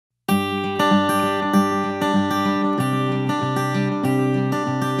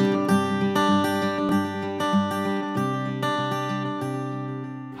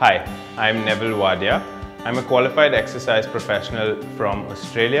Hi, I'm Neville Wadia. I'm a qualified exercise professional from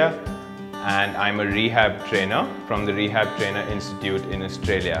Australia and I'm a rehab trainer from the Rehab Trainer Institute in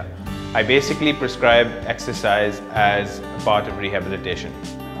Australia. I basically prescribe exercise as a part of rehabilitation.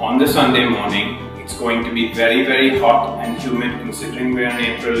 On the Sunday morning, it's going to be very hot and humid considering we're in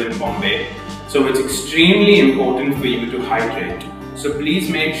April in Bombay. So it's extremely important for you to hydrate. So please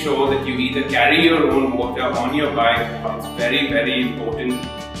make sure that you either carry your own water on your bike, but it's very important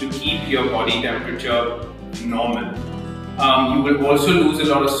to keep your body temperature normal. You will also lose a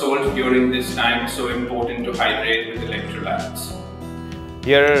lot of salt during this time, so important to hydrate with electrolytes.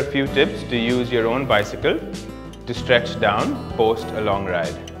 Here are a few tips to use your own bicycle to stretch down post a long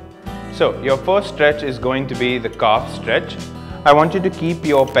ride. So your first stretch is going to be the calf stretch. I want you to keep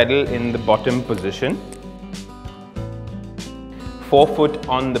your pedal in the bottom position. Forefoot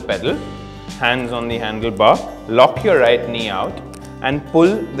on the pedal, hands on the handlebar, lock your right knee out and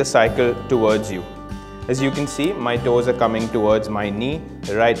pull the cycle towards you. As you can see, my toes are coming towards my knee,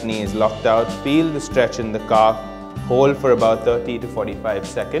 the right knee is locked out. Feel the stretch in the calf, hold for about 30 to 45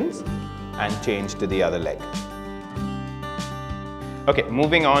 seconds and change to the other leg. Okay,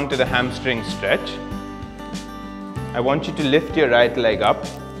 moving on to the hamstring stretch. I want you to lift your right leg up,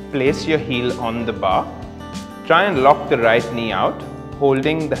 place your heel on the bar. Try and lock the right knee out,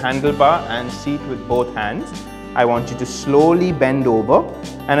 holding the handlebar and seat with both hands. I want you to slowly bend over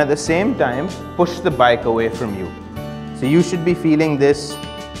and at the same time push the bike away from you. So you should be feeling this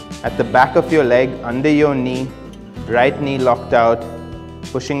at the back of your leg, under your knee, right knee locked out,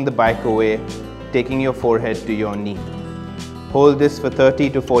 pushing the bike away, taking your forehead to your knee. Hold this for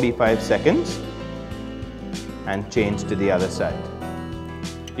 30 to 45 seconds and change to the other side.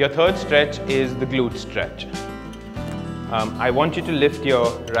 Your third stretch is the glute stretch. I want you to lift your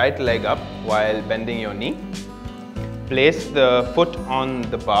right leg up while bending your knee. Place the foot on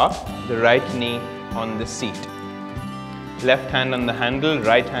the bar, the right knee on the seat. Left hand on the handle,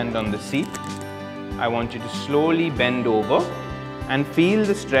 right hand on the seat. I want you to slowly bend over and feel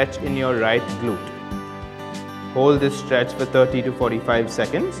the stretch in your right glute. Hold this stretch for 30 to 45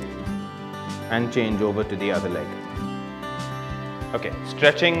 seconds and change over to the other leg. Okay,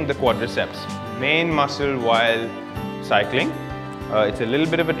 stretching the quadriceps, main muscle while cycling. It's a little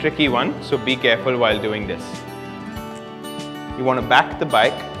bit of a tricky one, so be careful while doing this. You want to back the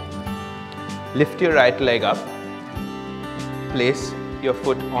bike, lift your right leg up, place your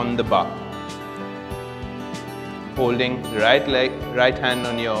foot on the bar. Holding the right hand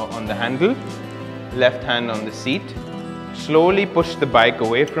on the handle, left hand on the seat. Slowly push the bike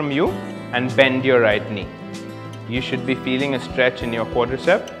away from you and bend your right knee. You should be feeling a stretch in your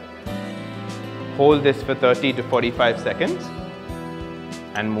quadricep. Hold this for 30 to 45 seconds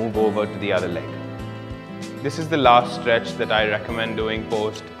and move over to the other leg. This is the last stretch that I recommend doing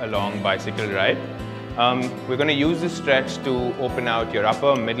post a long bicycle ride. We're going to use this stretch to open out your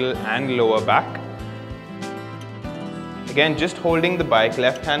upper, middle and lower back. Again, just holding the bike,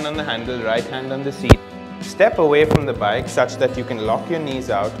 left hand on the handle, right hand on the seat. Step away from the bike such that you can lock your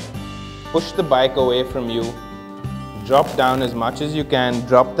knees out, push the bike away from you, drop down as much as you can,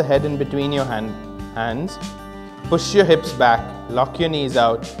 drop the head in between your hands, push your hips back, lock your knees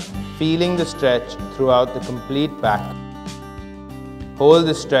out, feeling the stretch throughout the complete back. Hold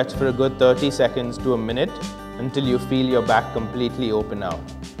this stretch for a good 30 seconds to a minute until you feel your back completely open out.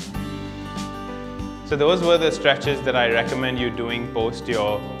 So those were the stretches that I recommend you doing post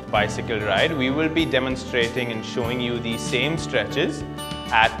your bicycle ride. We will be demonstrating and showing you these same stretches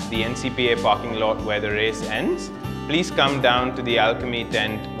at the NCPA parking lot where the race ends. Please come down to the Alchemy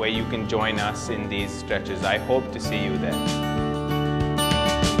tent where you can join us in these stretches. I hope to see you there.